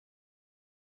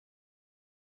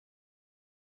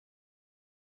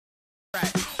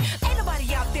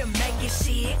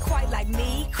like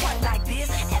me, quite like this.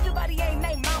 Everybody ain't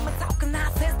they mama talking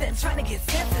nonsense, then trying to get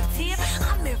sensitive.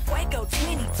 I'm in Fuego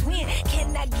 2020,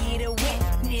 can I get a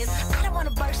witness? I don't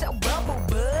wanna burst your bubble,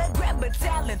 bud. Grab a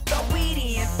towel and throw it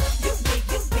in. You big,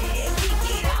 kick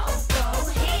it off, go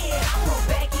ahead. I'm gonna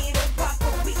back it up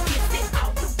proper, we get it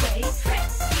out the way. Crack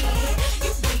it.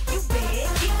 You big,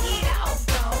 kick it off,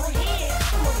 go ahead.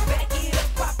 I'm gonna back it up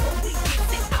proper, we get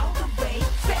it out the way.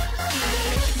 Crack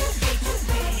it. You big, you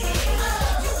big,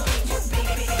 you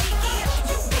big,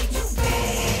 you big.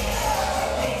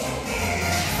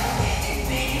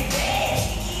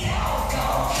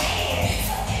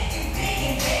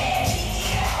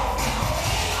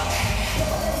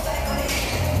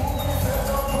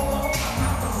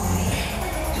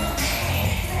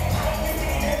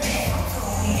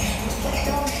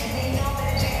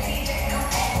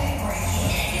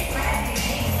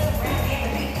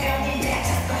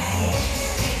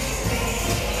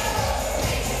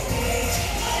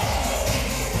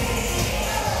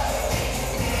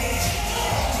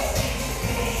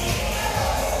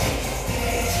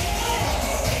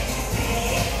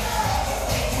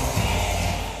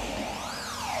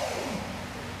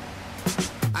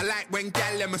 I like when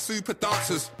gal them are super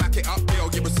dancers. Back it up, girl,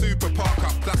 you're a super parker.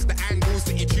 Plus the angles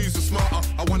that you choose are smarter.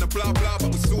 I wanna blah blah,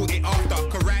 but we're